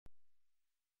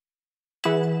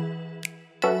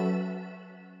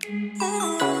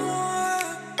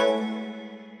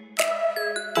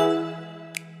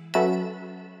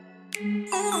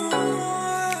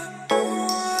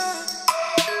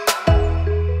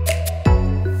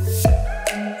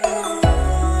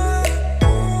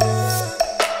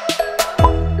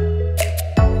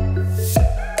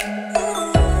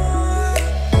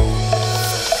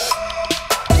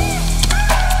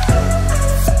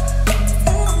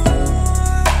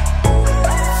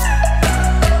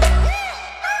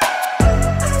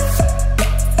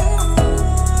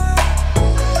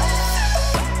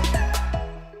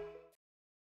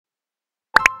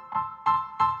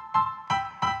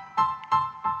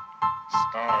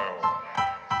Style.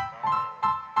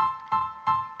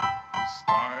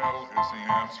 Style is the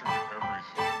answer to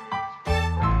everything.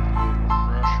 A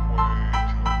fresh way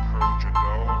to approach a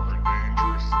dull or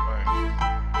dangerous thing.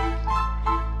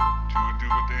 To do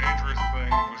a dangerous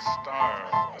thing with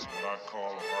style is what I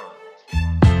call art.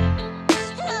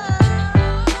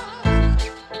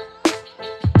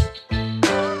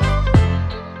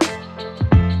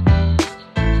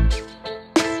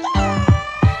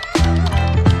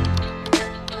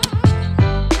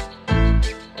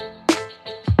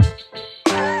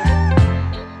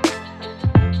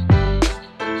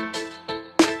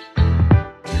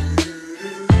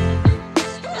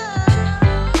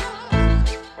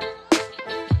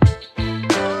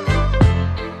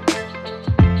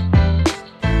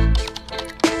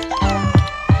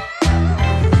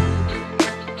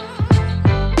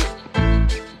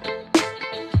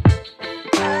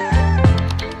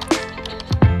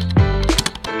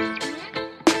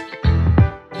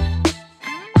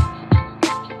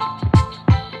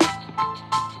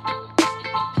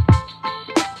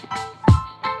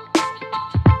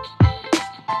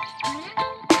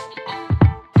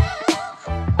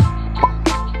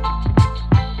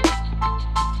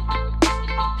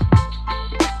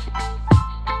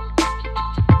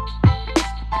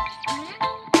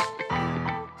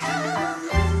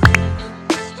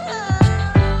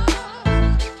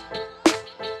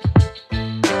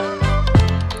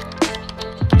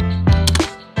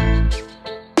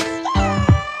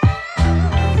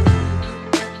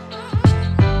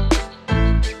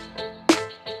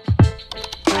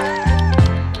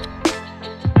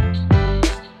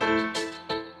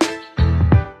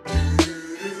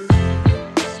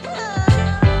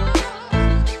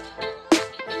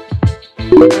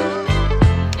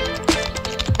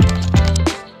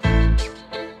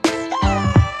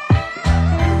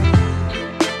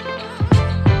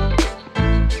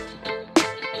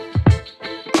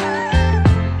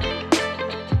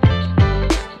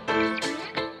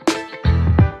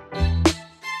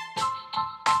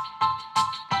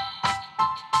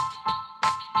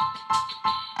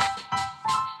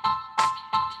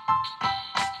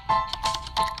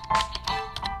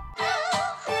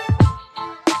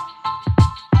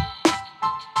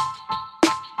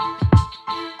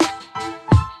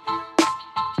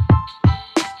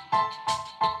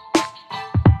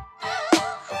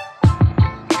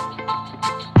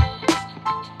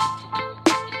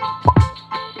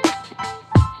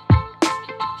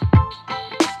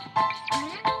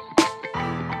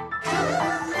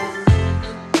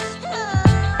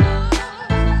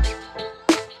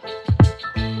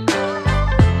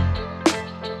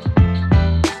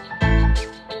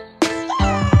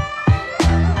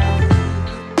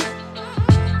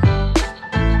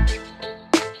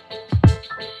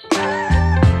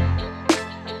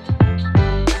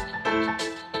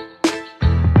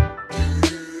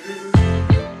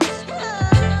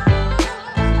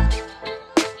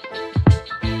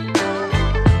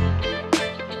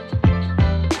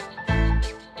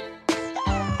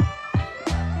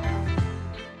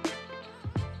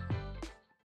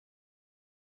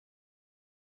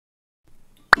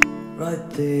 Right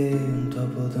there on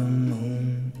top of the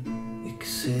moon, we could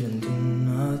sit and do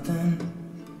nothing.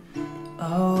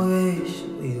 I wish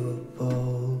we were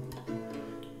bold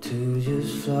to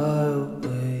just fly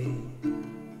away.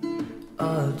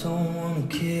 I don't wanna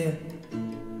care,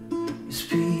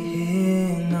 just be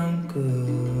here and I'm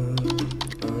good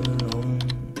alone.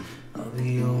 I'll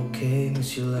be okay,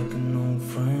 miss you like an old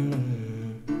friend.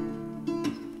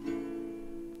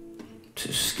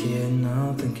 Too scared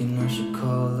now, thinking I should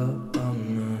call up all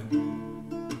night.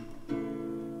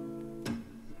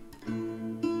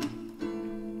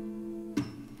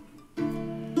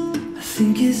 I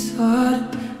think it's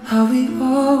hard how we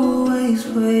always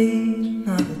wait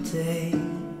another day,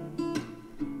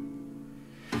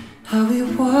 how we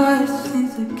watch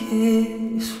things that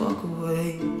can't just walk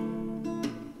away.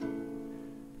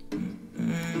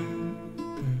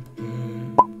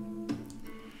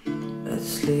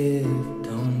 Let's live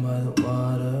down by the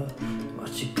water,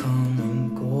 watch it come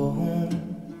and go home.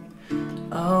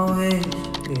 I wish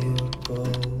we were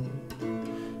bold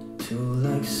to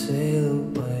like sail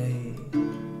away.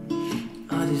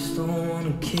 I just don't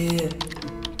wanna care.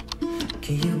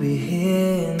 Can you be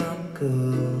here and I'm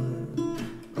good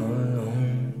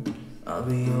alone? I'll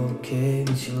be okay,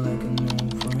 miss you like an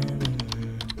old friend.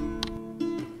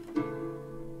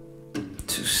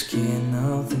 Too scared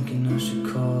now, thinking I should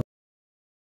call.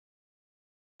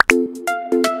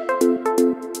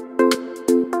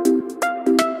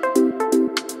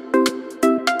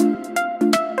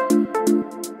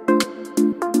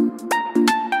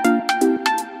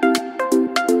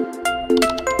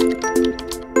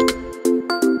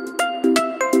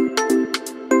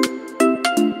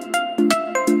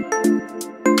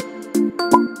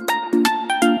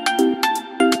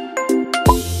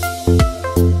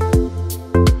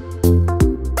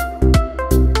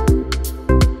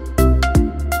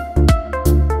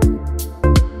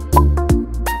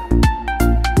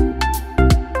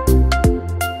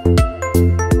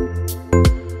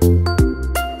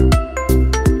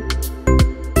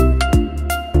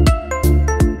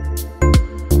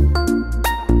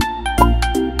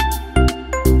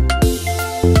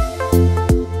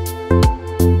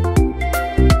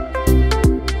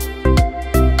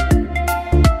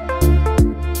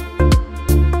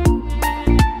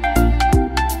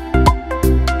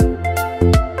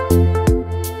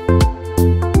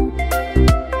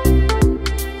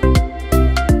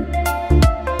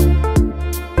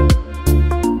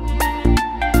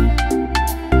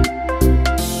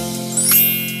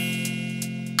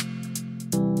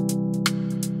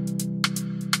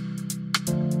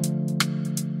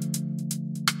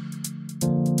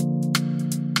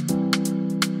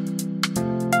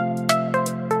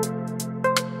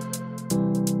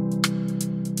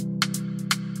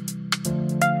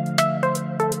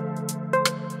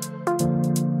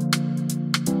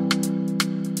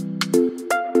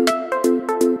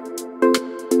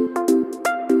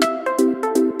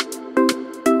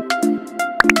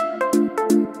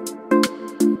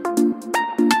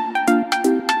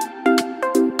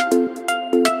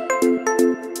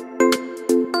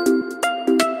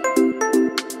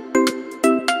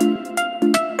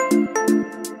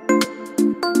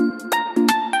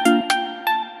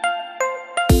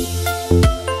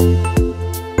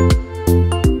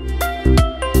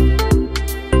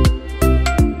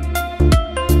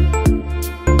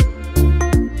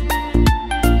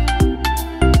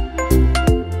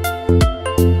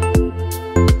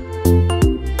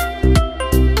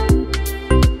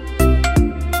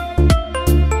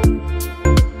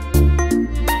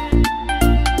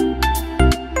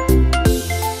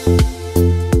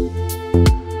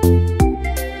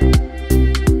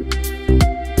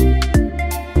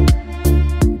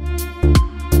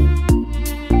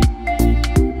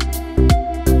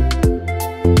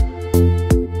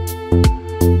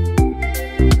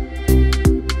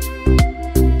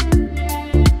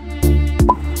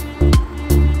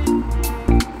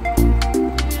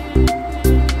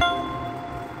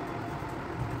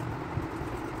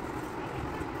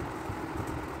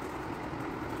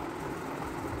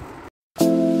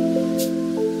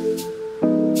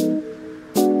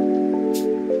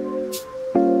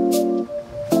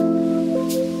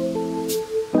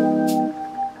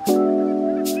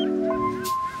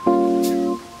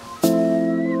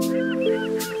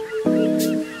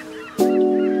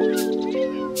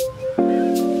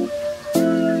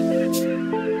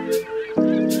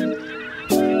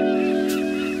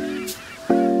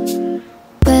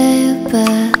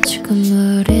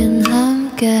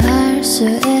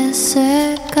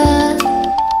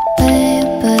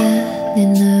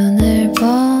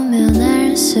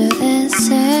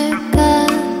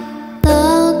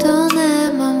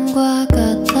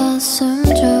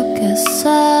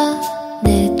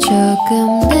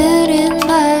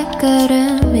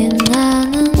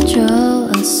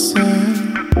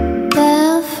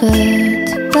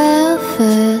 barefoot,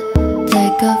 barefoot.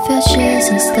 Take off your shoes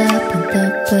and step in the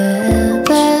bed.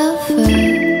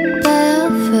 Barefoot,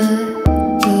 barefoot.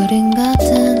 우린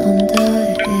같은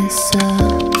온도에 있어.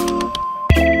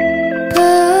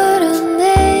 푸른 이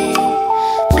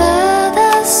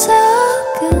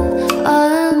바닷속은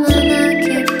얼마나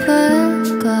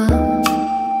깊을까.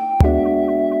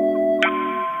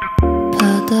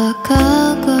 바다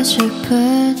가고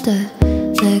싶을 때,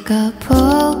 내가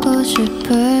보고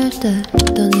싶을 때,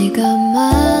 또 네가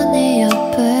많이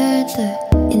아플 때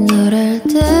이 노래를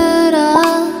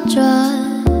들어줘.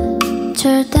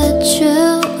 절대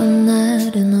추운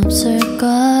날은 없을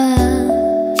거야.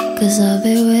 Cause I'll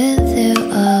be with you.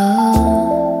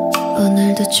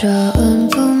 오늘도 좋은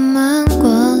꿈만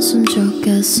꿨으면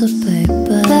좋겠어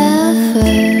baby.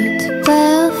 Barefoot,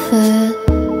 barefoot.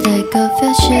 Take off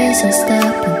your shoes and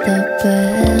step in